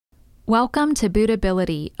Welcome to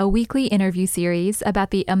Buddhability, a weekly interview series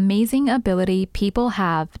about the amazing ability people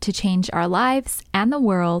have to change our lives and the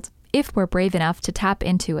world if we're brave enough to tap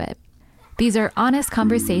into it. These are honest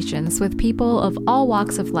conversations with people of all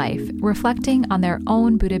walks of life, reflecting on their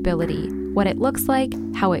own Buddhability, what it looks like,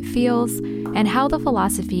 how it feels, and how the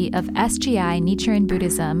philosophy of SGI Nichiren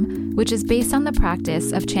Buddhism, which is based on the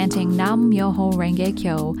practice of chanting Nam Myoho Renge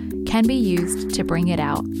Kyo, can be used to bring it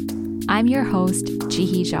out. I'm your host,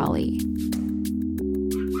 Jihi Jolly.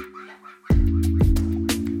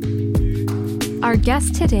 Our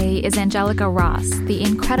guest today is Angelica Ross, the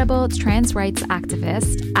incredible trans rights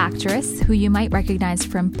activist, actress who you might recognize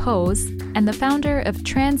from Pose, and the founder of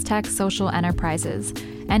Trans Tech Social Enterprises,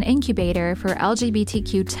 an incubator for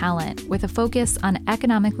LGBTQ talent with a focus on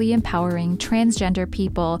economically empowering transgender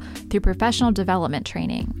people through professional development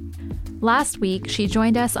training. Last week, she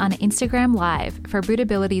joined us on Instagram Live for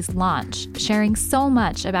Buddhability's launch, sharing so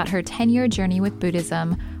much about her 10-year journey with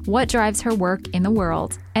Buddhism, what drives her work in the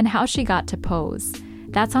world, and how she got to Pose.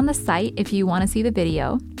 That's on the site if you want to see the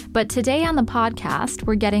video. But today on the podcast,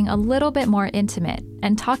 we're getting a little bit more intimate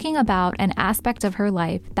and talking about an aspect of her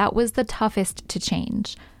life that was the toughest to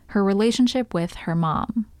change, her relationship with her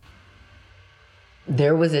mom.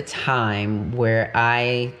 There was a time where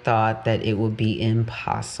I thought that it would be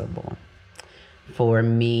impossible for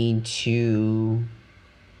me to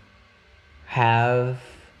have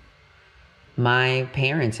my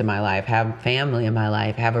parents in my life, have family in my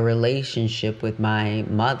life, have a relationship with my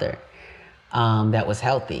mother that was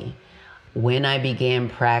healthy. When I began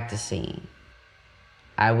practicing,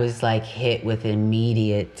 I was like hit with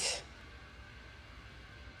immediate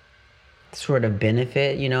sort of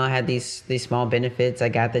benefit. You know, I had these small benefits. I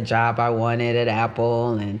got the job I wanted at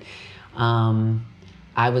Apple, and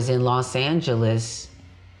I was in Los Angeles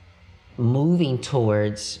moving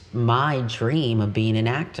towards my dream of being an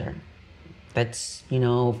actor. That's,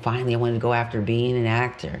 finally I wanted to go after being an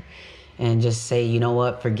actor and just say, you know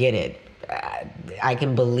what, forget it. I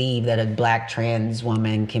can believe that a Black trans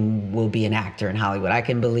woman will be an actor in Hollywood. I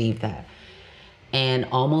can believe that. And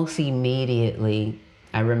almost immediately,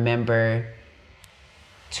 I remember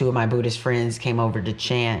two of my Buddhist friends came over to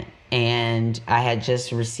chant, and I had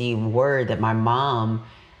just received word that my mom,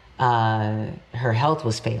 her health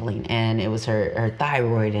was failing, and it was her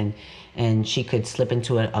thyroid, and she could slip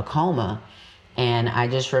into a coma. And I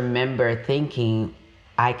just remember thinking,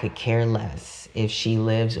 I could care less if she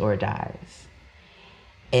lives or dies.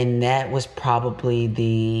 And that was probably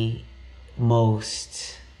the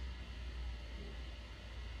most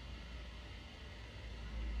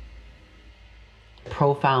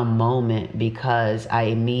profound moment, because I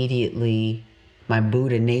immediately, my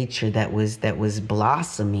Buddha nature that was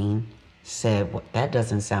blossoming said, well, that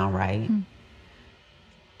doesn't sound right.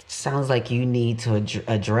 Sounds like you need to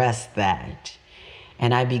address that.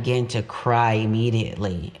 And I began to cry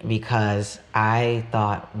immediately because I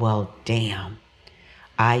thought, well, damn,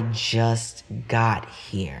 I just got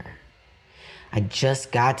here. I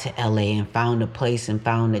just got to LA and found a place and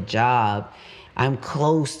found a job. I'm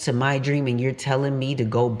close to my dream, and you're telling me to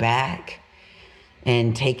go back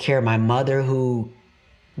and take care of my mother, who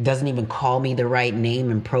doesn't even call me the right name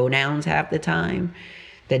and pronouns half the time,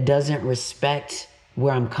 that doesn't respect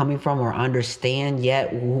where I'm coming from or understand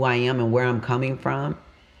yet who I am and where I'm coming from.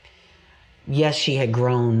 Yes, she had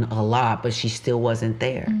grown a lot, but she still wasn't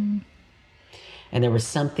there. And there was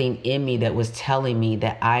something in me that was telling me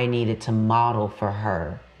that I needed to model for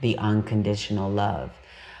her the unconditional love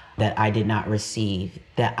that I did not receive,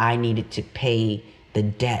 that I needed to pay the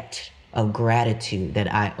debt of gratitude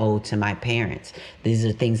that I owe to my parents. These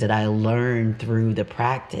are things that I learned through the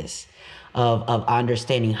practice of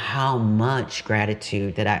understanding how much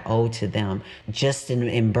gratitude that I owe to them just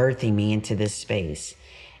in birthing me into this space.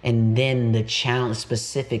 And then the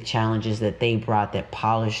specific challenges that they brought that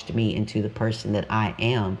polished me into the person that I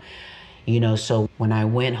am. So when I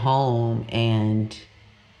went home and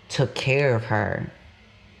took care of her,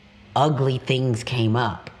 ugly things came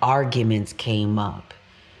up, arguments came up,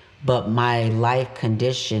 but my life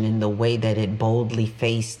condition and the way that it boldly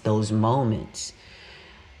faced those moments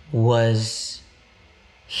was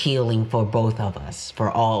healing for both of us,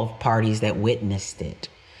 for all parties that witnessed it.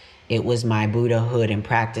 It was my Buddhahood in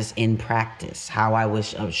practice, how I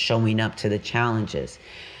was showing up to the challenges.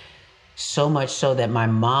 So much so that my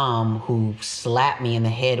mom, who slapped me in the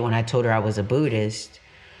head when I told her I was a Buddhist,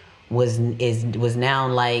 was now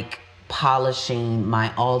like polishing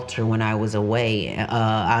my altar when I was away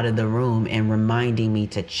out of the room and reminding me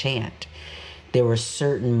to chant. There were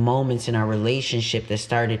certain moments in our relationship that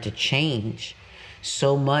started to change,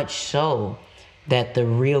 so much so that the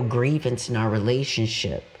real grievance in our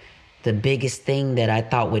relationship the biggest thing that I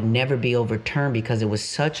thought would never be overturned because it was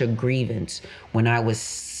such a grievance when I was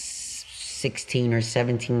 16 or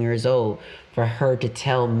 17 years old for her to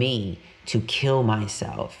tell me to kill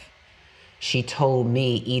myself. She told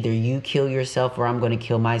me, either you kill yourself or I'm going to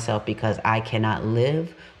kill myself because I cannot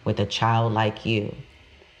live with a child like you.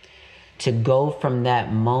 To go from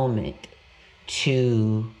that moment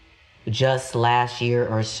to just last year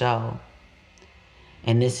or so,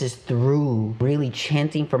 and this is through really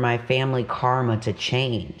chanting for my family karma to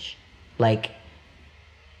change. Like,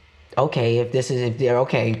 okay, if they're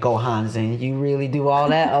okay, go Hansen, you really do all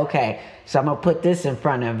that? Okay, so I'm going to put this in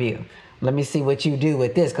front of you. Let me see what you do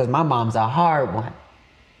with this, because my mom's a hard one.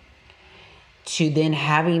 To then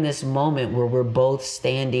having this moment where we're both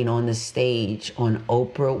standing on the stage on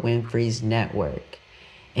Oprah Winfrey's network,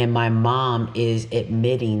 and my mom is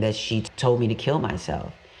admitting that she told me to kill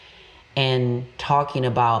myself, and talking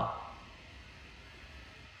about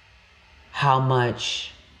how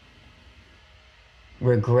much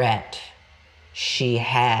regret she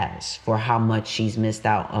has for how much she's missed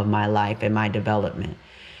out of my life and my development,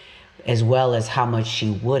 as well as how much she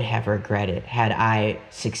would have regretted had I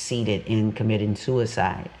succeeded in committing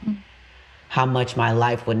suicide. How much my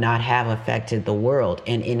life would not have affected the world.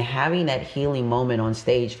 And in having that healing moment on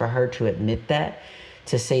stage, for her to admit that,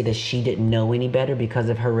 to say that she didn't know any better because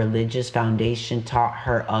of her religious foundation taught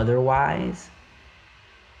her otherwise,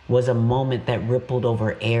 was a moment that rippled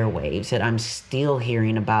over airwaves that I'm still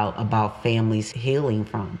hearing about families healing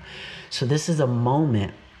from. So this is a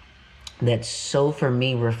moment that so for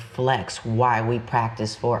me reflects why we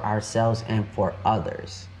practice for ourselves and for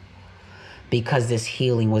others. Because this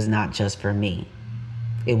healing was not just for me.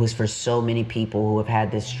 It was for so many people who have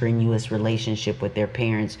had this strenuous relationship with their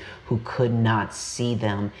parents who could not see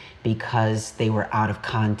them because they were out of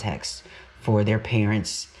context for their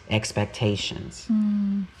parents' expectations.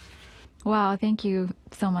 Wow, thank you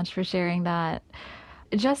so much for sharing that.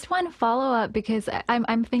 Just one follow-up, because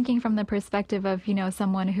I'm thinking from the perspective of,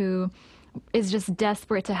 someone who is just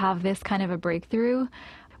desperate to have this kind of a breakthrough.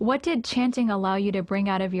 What did chanting allow you to bring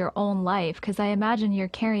out of your own life? Because I imagine you're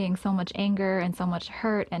carrying so much anger and so much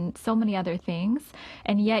hurt and so many other things,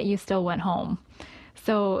 and yet you still went home.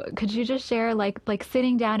 So could you just share, like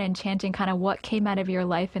sitting down and chanting, kind of what came out of your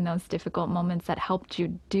life in those difficult moments that helped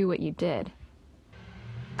you do what you did?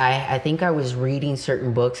 I think I was reading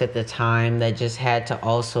certain books at the time that just had to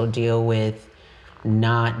also deal with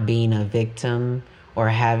not being a victim or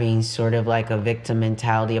having sort of like a victim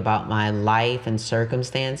mentality about my life and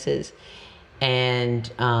circumstances. And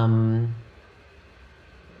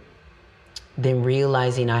then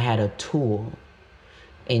realizing I had a tool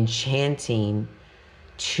in chanting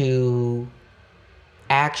to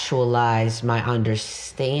actualize my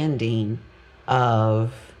understanding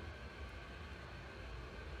of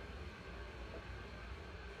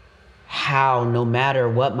how no matter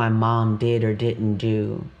what my mom did or didn't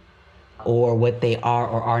do, or what they are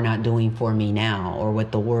or are not doing for me now, or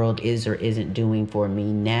what the world is or isn't doing for me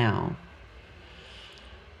now,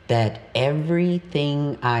 that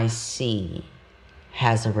everything I see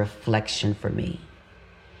has a reflection for me.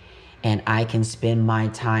 And I can spend my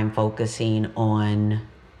time focusing on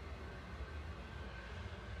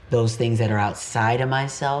those things that are outside of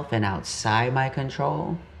myself and outside my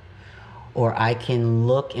control, or I can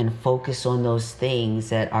look and focus on those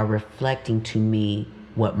things that are reflecting to me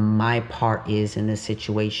what my part is in the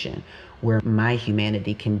situation, where my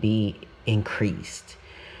humanity can be increased,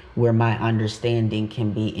 where my understanding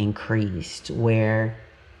can be increased, where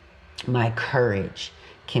my courage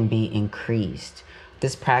can be increased.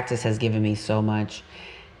 This practice has given me so much,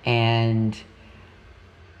 and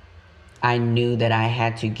I knew that I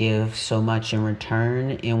had to give so much in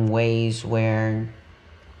return in ways where,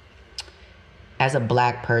 as a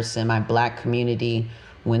Black person, my Black community,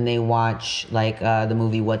 when they watch the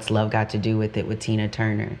movie What's Love Got to Do with It with Tina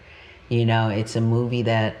Turner, it's a movie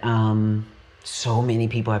that so many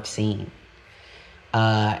people have seen.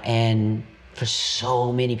 And for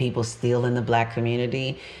so many people still in the Black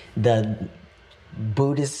community, the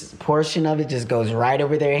Buddhist portion of it just goes right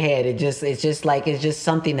over their head. It's just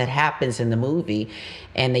something that happens in the movie,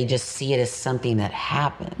 and they just see it as something that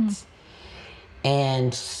happens.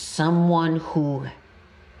 And someone who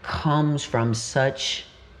comes from such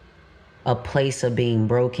a place of being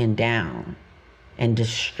broken down and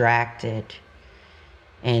distracted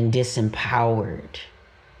and disempowered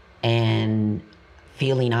and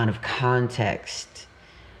feeling out of context,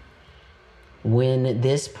 when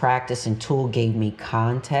this practice and tool gave me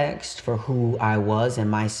context for who I was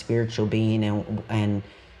and my spiritual being and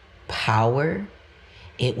power,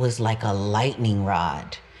 it was like a lightning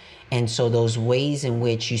rod. And so those ways in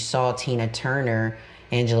which you saw Tina Turner,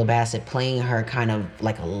 Angela Bassett playing her kind of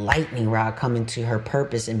like a lightning rod come into her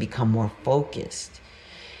purpose and become more focused,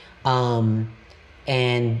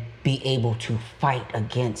 and be able to fight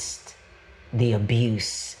against the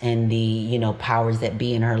abuse and the, powers that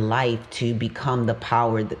be in her life to become the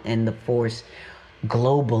power and the force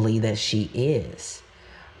globally that she is.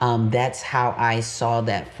 That's how I saw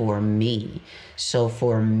that for me. So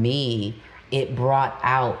for me, it brought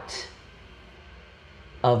out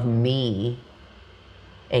of me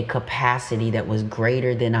a capacity that was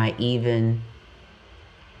greater than I even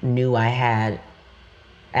knew I had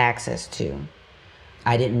access to.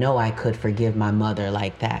 I didn't know I could forgive my mother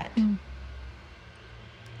like that.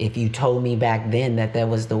 If you told me back then that that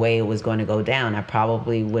was the way it was going to go down, I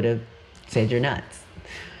probably would have said you're nuts.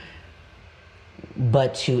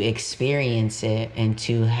 But to experience it and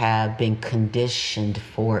to have been conditioned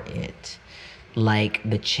for it, like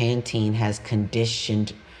the chanting has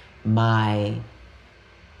conditioned my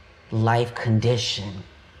life condition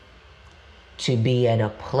to be at a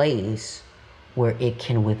place where it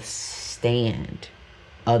can withstand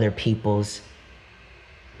other people's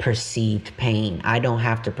perceived pain. I don't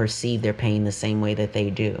have to perceive their pain the same way that they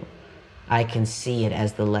do. I can see it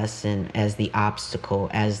as the lesson, as the obstacle,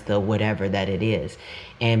 as the whatever that it is,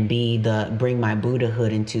 and bring my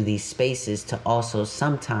Buddhahood into these spaces to also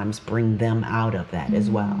sometimes bring them out of that as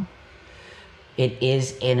well. It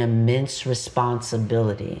is an immense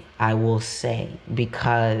responsibility, I will say,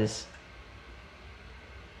 because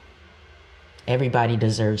everybody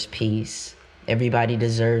deserves peace. Everybody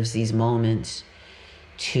deserves these moments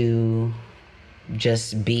to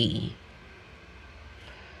just be.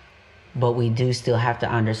 But we do still have to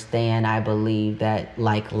understand, I believe, that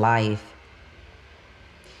like life,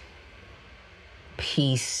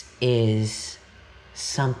 peace is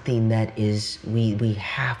something that is, we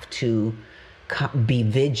have to be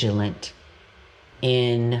vigilant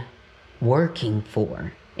in working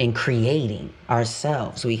for, in creating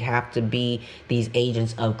ourselves. We have to be these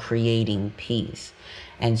agents of creating peace.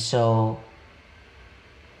 And so,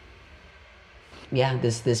 yeah,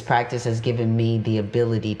 this practice has given me the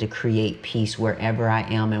ability to create peace wherever I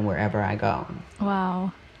am and wherever I go.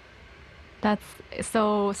 Wow. That's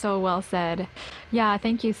so well said. Yeah,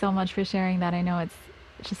 thank you so much for sharing that. I know it's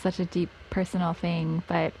just such a deep personal thing,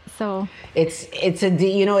 but so it's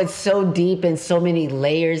so deep and so many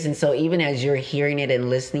layers. And so even as you're hearing it and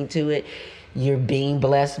listening to it, you're being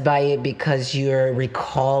blessed by it because you're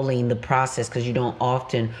recalling the process, because you don't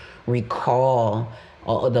often recall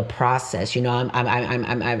the process.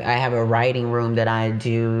 I have a writing room that I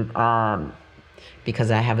do because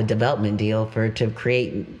I have a development deal to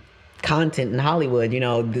create content in Hollywood.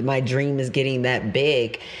 My dream is getting that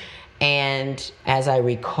big. And as I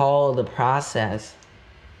recall the process,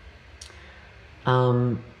 there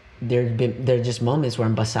are just moments where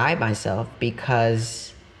I'm beside myself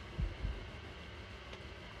because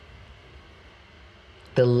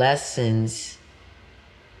the lessons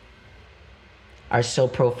are so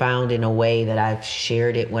profound in a way that I've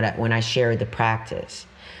shared it when I share the practice.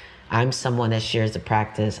 I'm someone that shares the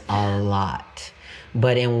practice a lot,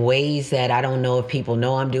 but in ways that I don't know if people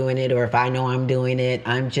know I'm doing it or if I know I'm doing it.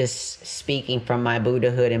 I'm just speaking from my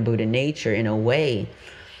Buddhahood and Buddha nature in a way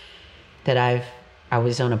that I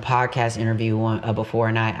was on a podcast interview before,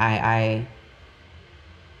 and I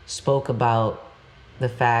spoke about the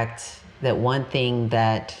fact that one thing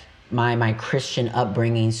that my Christian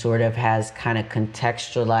upbringing sort of has kind of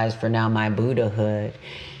contextualized for now my Buddhahood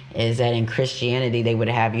is that in Christianity, they would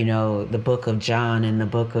have, the book of John and the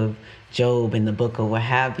book of Job and the book of what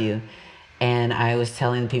have you. And I was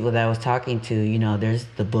telling the people that I was talking to, there's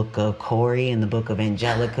the book of Corey and the book of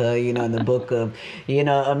Angelica, and the book of,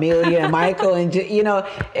 Amelia and Michael and,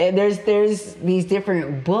 and there's these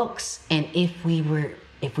different books. And if we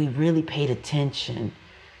really paid attention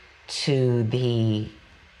to the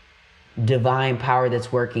divine power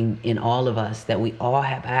that's working in all of us, that we all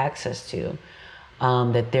have access to,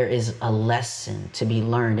 that there is a lesson to be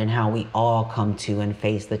learned in how we all come to and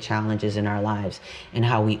face the challenges in our lives and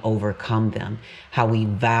how we overcome them, how we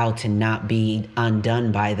vow to not be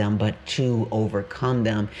undone by them, but to overcome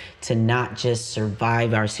them, to not just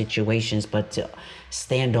survive our situations, but to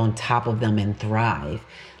stand on top of them and thrive,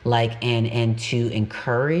 and to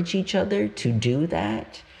encourage each other to do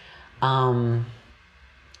that.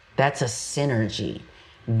 That's a synergy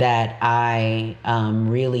that I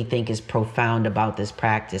really think is profound about this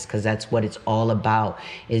practice, because that's what it's all about,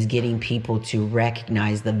 is getting people to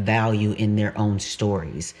recognize the value in their own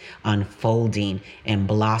stories, unfolding and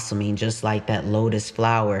blossoming just like that lotus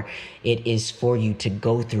flower. It is for you to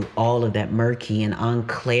go through all of that murky and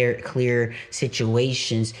clear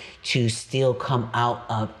situations to still come out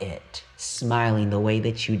of it smiling the way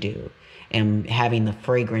that you do and having the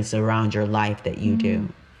fragrance around your life that you do.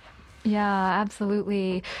 Yeah,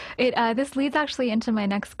 absolutely. This leads actually into my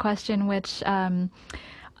next question, which kind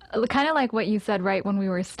of like what you said right when we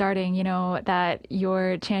were starting, that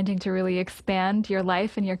you're chanting to really expand your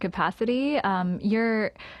life and your capacity.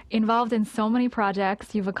 You're involved in so many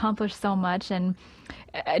projects, you've accomplished so much, and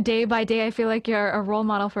day by day, I feel like you're a role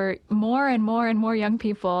model for more and more and more young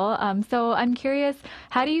people. So I'm curious,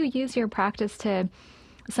 how do you use your practice to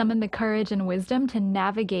summon the courage and wisdom to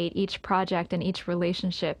navigate each project and each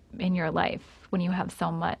relationship in your life when you have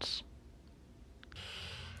so much?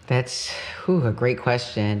 That's a great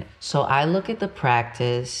question. So I look at the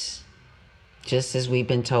practice just as we've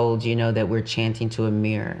been told, that we're chanting to a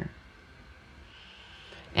mirror,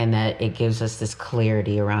 and that it gives us this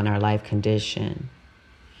clarity around our life condition.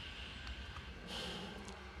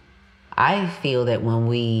 I feel that when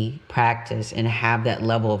we practice and have that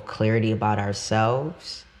level of clarity about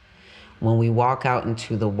ourselves, when we walk out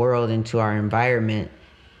into the world, into our environment,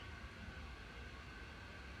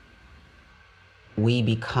 we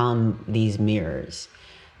become these mirrors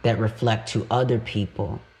that reflect to other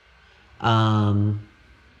people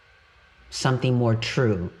something more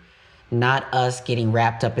true. Not us getting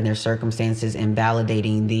wrapped up in their circumstances and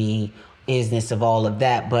validating the isness of all of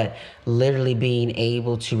that, but literally being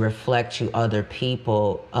able to reflect to other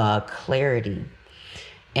people clarity.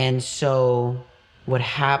 And so what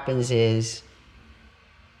happens is,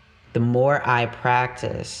 the more I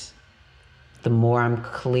practice, the more I'm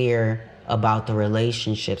clear about the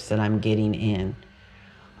relationships that I'm getting in,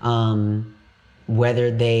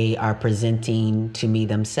 whether they are presenting to me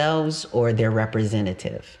themselves or their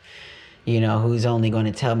representative, who's only going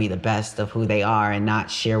to tell me the best of who they are and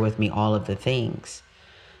not share with me all of the things.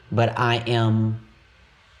 But I am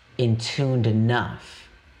in tuned enough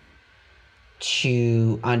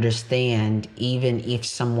to understand, even if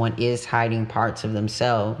someone is hiding parts of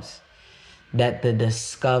themselves, that the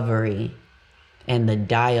discovery and the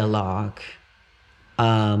dialogue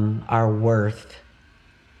are worth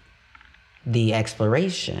the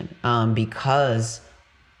exploration, because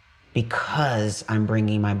I'm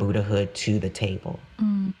bringing my Buddhahood to the table.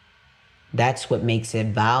 That's what makes it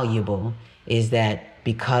valuable, is that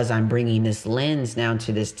because I'm bringing this lens now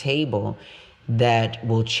to this table, that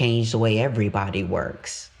will change the way everybody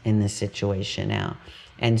works in this situation now.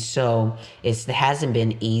 And so it hasn't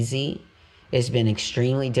been easy. It's been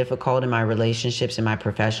extremely difficult in my relationships, in my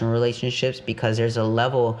professional relationships, because there's a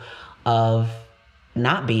level of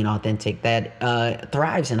not being authentic that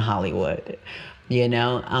thrives in Hollywood,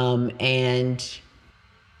 and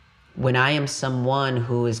when I am someone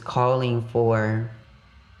who is calling for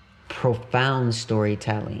profound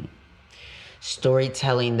storytelling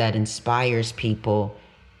that inspires people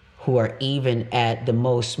who are even at the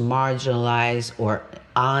most marginalized or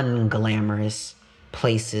unglamorous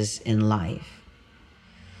places in life,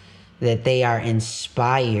 that they are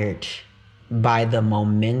inspired by the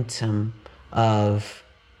momentum of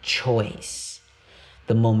choice,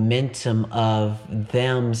 the momentum of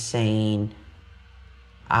them saying,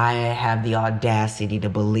 I have the audacity to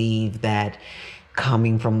believe that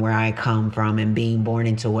coming from where I come from and being born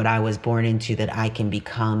into what I was born into, that I can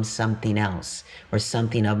become something else or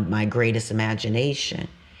something of my greatest imagination.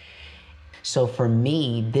 So for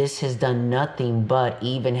me, this has done nothing but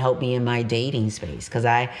even help me in my dating space, because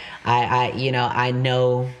I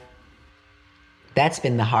know that's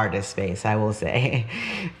been the hardest space, I will say,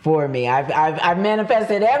 for me. I've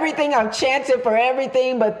manifested everything. I've chanted for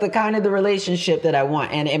everything but the kind of the relationship that I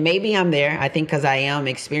want. And maybe I'm there, I think, because I am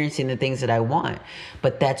experiencing the things that I want.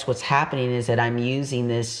 But that's what's happening, is that I'm using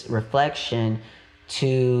this reflection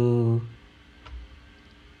to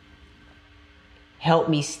help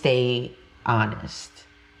me stay honest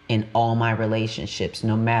in all my relationships,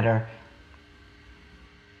 no matter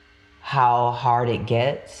how hard it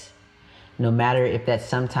gets. No matter if that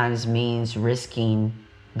sometimes means risking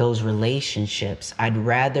those relationships. I'd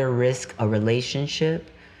rather risk a relationship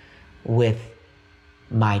with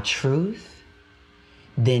my truth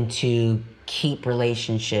than to keep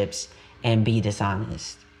relationships and be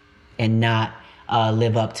dishonest and not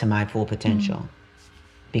live up to my full potential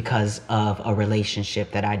because of a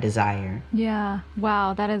relationship that I desire. Yeah.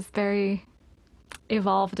 Wow. That is very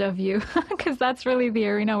evolved of you, because that's really the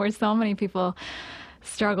arena where so many people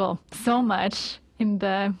struggle so much in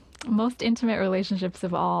the most intimate relationships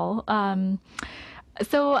of all.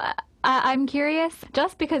 I'm curious,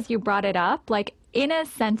 just because you brought it up, like in a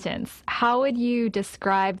sentence, how would you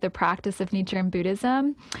describe the practice of Nichiren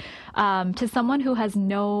Buddhism to someone who has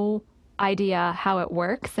no idea how it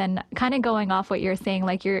works? And kind of going off what you're saying,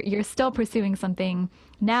 like you're still pursuing something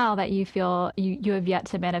now that you feel you have yet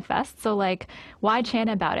to manifest. So like, why chant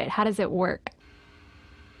about it? How does it work?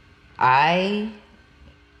 I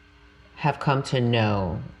have come to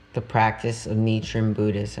know the practice of Nichiren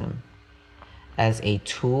Buddhism as a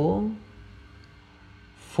tool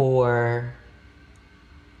for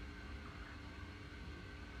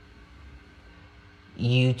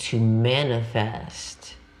you to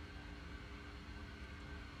manifest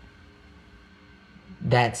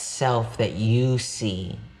that self that you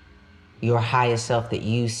see, your highest self that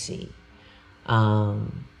you see,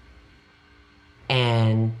 and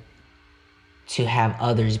to have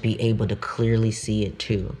others be able to clearly see it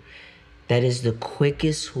too. That is the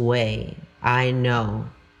quickest way I know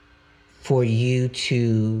for you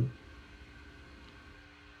to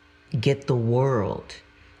get the world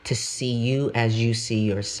to see you as you see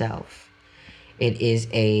yourself. It is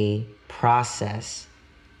a process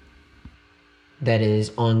that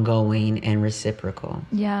is ongoing and reciprocal.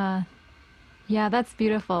 Yeah. Yeah, that's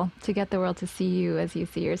beautiful, to get the world to see you as you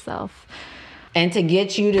see yourself. And to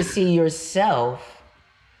get you to see yourself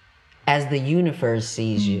as the universe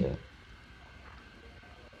sees you.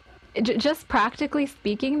 Just practically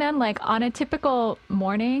speaking then, like on a typical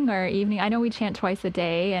morning or evening, I know we chant twice a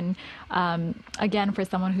day, and again, for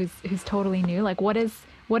someone who's totally new, like what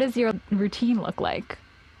does your routine look like?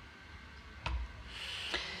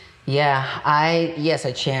 Yeah, I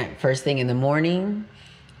chant first thing in the morning.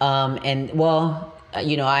 And well,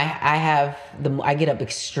 I get up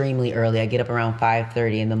extremely early. I get up around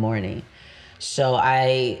 5:30 in the morning. So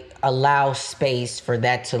I allow space for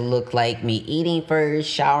that to look like me eating first,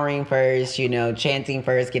 showering first, chanting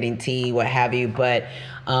first, getting tea, what have you. But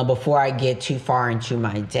before I get too far into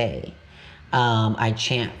my day, I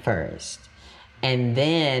chant first. And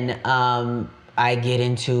then I get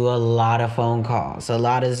into a lot of phone calls, a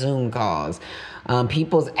lot of Zoom calls,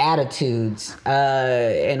 people's attitudes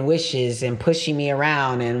and wishes and pushing me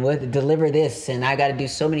around and deliver this. And I got to do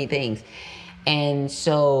so many things. And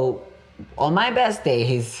so on my best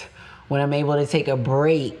days, when I'm able to take a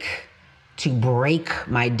break to break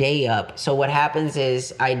my day up. So what happens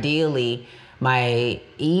is, ideally, my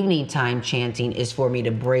evening time chanting is for me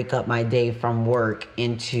to break up my day from work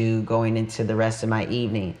into going into the rest of my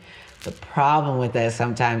evening. The problem with that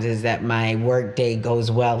sometimes is that my work day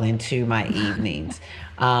goes well into my evenings.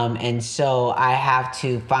 And so I have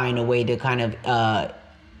to find a way to kind of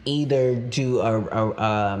either do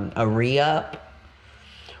a re-up,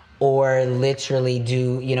 or literally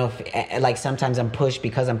do, like sometimes I'm pushed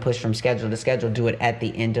from schedule to schedule, do it at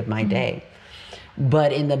the end of my day.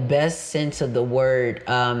 But in the best sense of the word,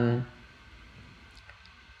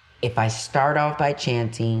 if I start off by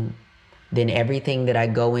chanting, then everything that I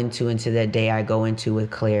go into that day, I go into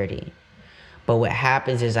with clarity. But what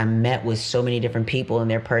happens is I'm met with so many different people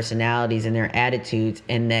and their personalities and their attitudes,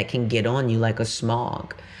 and that can get on you like a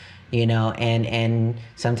smog. And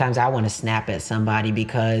sometimes I want to snap at somebody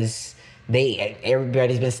because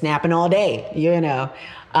everybody's been snapping all day,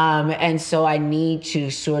 and so I need to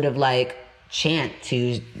sort of like chant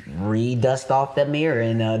to dust off the mirror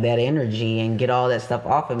and that energy and get all that stuff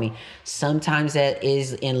off of me. Sometimes that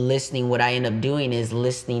is in listening. What I end up doing is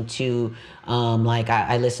listening to,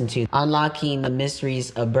 I listen to Unlocking the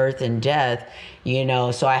Mysteries of Birth and Death,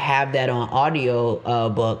 so I have that on audio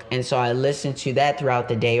book. And so I listen to that throughout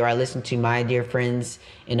the day, or I listen to My Dear Friends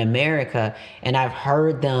in America, and I've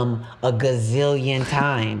heard them a gazillion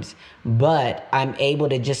times, but I'm able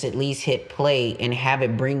to just at least hit play and have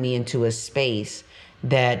it bring me into a space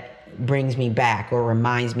that brings me back or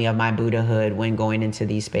reminds me of my Buddhahood when going into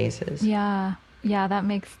these spaces. Yeah. Yeah, that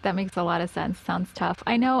makes a lot of sense. Sounds tough.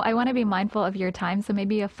 I know I want to be mindful of your time, so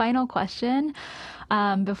maybe a final question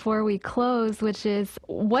before we close, which is,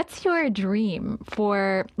 what's your dream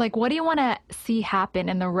for, like, what do you want to see happen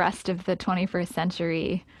in the rest of the 21st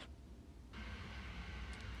century?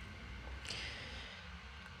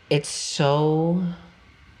 It's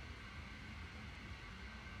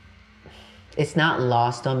not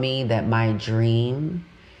lost on me that my dream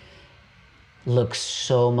looks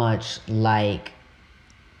so much like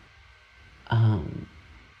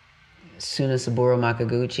Saburo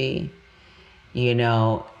Makaguchi.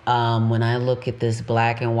 When I look at this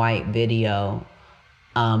black and white video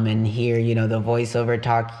and hear, the voiceover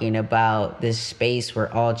talking about this space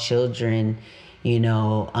where all children,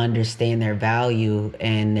 understand their value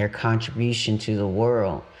and their contribution to the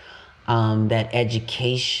world. That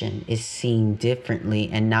education is seen differently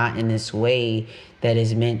and not in this way that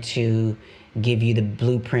is meant to give you the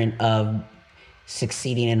blueprint of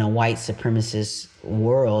succeeding in a white supremacist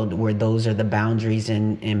world where those are the boundaries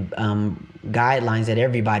and guidelines that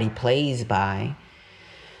everybody plays by,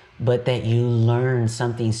 but that you learn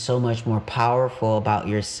something so much more powerful about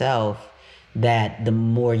yourself, that the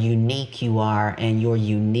more unique you are and your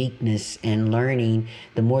uniqueness and learning,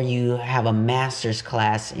 the more you have a master's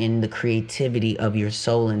class in the creativity of your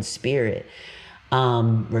soul and spirit,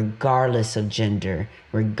 regardless of gender,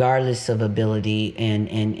 regardless of ability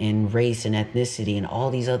and race and ethnicity and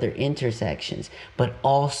all these other intersections, but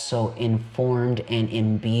also informed and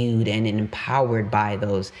imbued and empowered by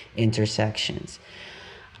those intersections.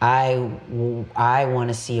 I want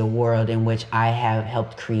to see a world in which I have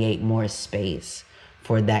helped create more space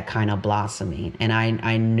for that kind of blossoming. And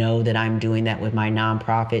I know that I'm doing that with my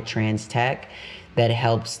nonprofit, Trans Tech, that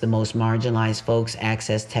helps the most marginalized folks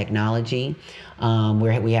access technology.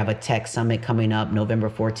 We have a tech summit coming up November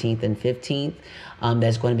 14th and 15th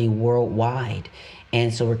that's going to be worldwide.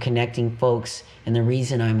 And so we're connecting folks. And the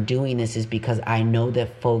reason I'm doing this is because I know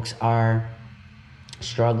that folks are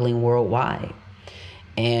struggling worldwide,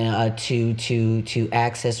 and to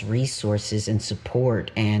access resources and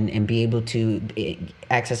support and be able to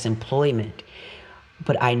access employment.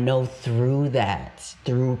 But I know through that,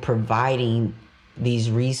 through providing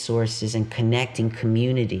these resources and connecting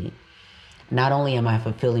community, not only am I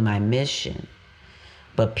fulfilling my mission,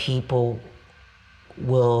 but people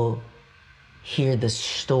will hear the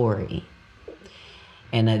story.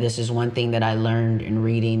 And this is one thing that I learned in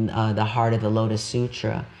reading The Heart of the Lotus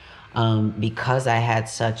Sutra. Because I had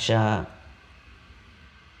such a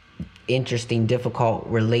interesting, difficult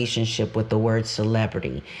relationship with the word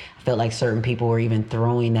celebrity. I felt like certain people were even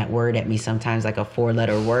throwing that word at me sometimes, like a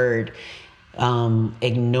 4-letter word,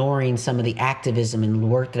 ignoring some of the activism and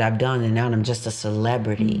work that I've done, and now I'm just a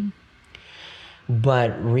celebrity. Mm-hmm.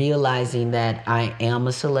 But realizing that I am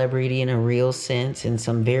a celebrity in a real sense, in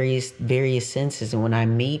some various senses. And when I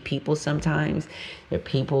meet people sometimes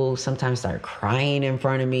start crying in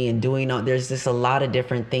front of me and there's just a lot of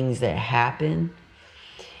different things that happen.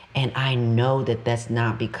 And I know that that's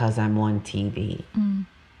not because I'm on TV. Mm.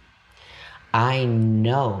 I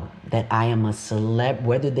know that I am a celeb,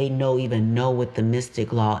 whether they even know what the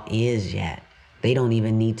mystic law is yet. They don't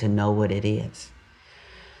even need to know what it is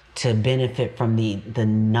to benefit from the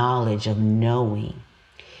knowledge of knowing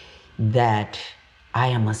that I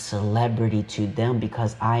am a celebrity to them,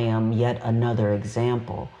 because I am yet another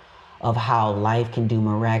example of how life can do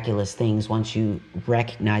miraculous things once you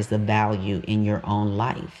recognize the value in your own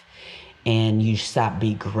life and you stop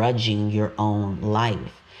begrudging your own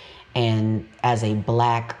life. And as a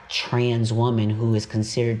Black trans woman who is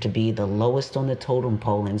considered to be the lowest on the totem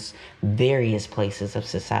pole in various places of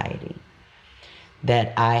society,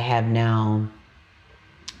 that I have now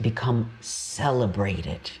become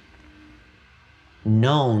celebrated,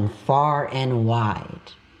 known far and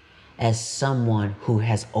wide as someone who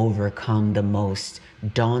has overcome the most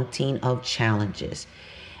daunting of challenges.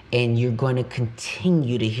 And you're going to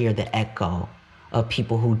continue to hear the echo of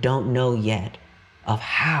people who don't know yet of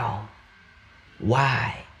how,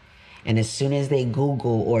 why. And as soon as they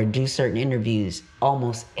Google or do certain interviews,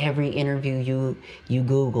 almost every interview you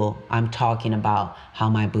Google, I'm talking about how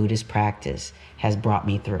my Buddhist practice has brought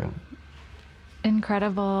me through.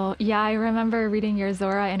 Incredible. Yeah, I remember reading your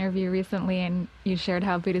Zora interview recently, and you shared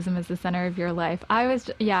how Buddhism is the center of your life.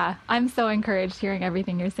 I'm so encouraged hearing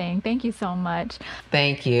everything you're saying. Thank you so much.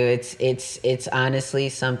 Thank you. It's honestly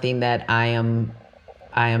something that I'm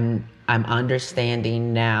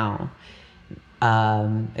understanding now.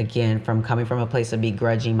 Again, from coming from a place of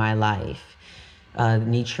begrudging my life,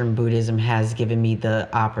 Nichiren Buddhism has given me the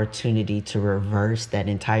opportunity to reverse that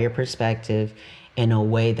entire perspective in a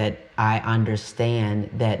way that I understand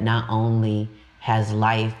that not only has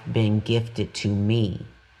life been gifted to me,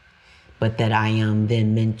 but that I am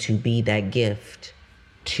then meant to be that gift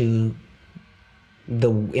to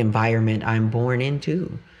the environment I'm born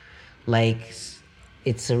into. Like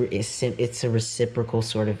it's a reciprocal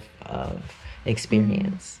sort of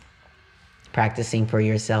experience. Practicing for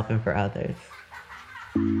yourself and for others.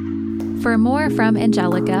 For more from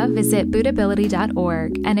Angelica, visit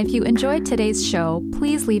Buddhability.org. And if you enjoyed today's show,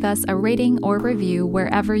 please leave us a rating or review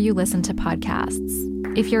wherever you listen to podcasts.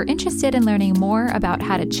 If you're interested in learning more about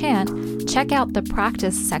how to chant, check out the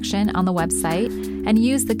practice section on the website and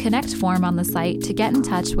use the connect form on the site to get in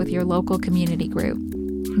touch with your local community group.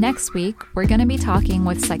 Next week, we're going to be talking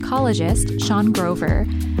with psychologist Sean Grover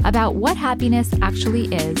about what happiness actually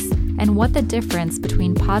is and what the difference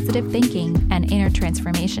between positive thinking and inner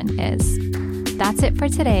transformation is. That's it for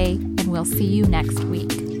today, and we'll see you next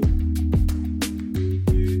week.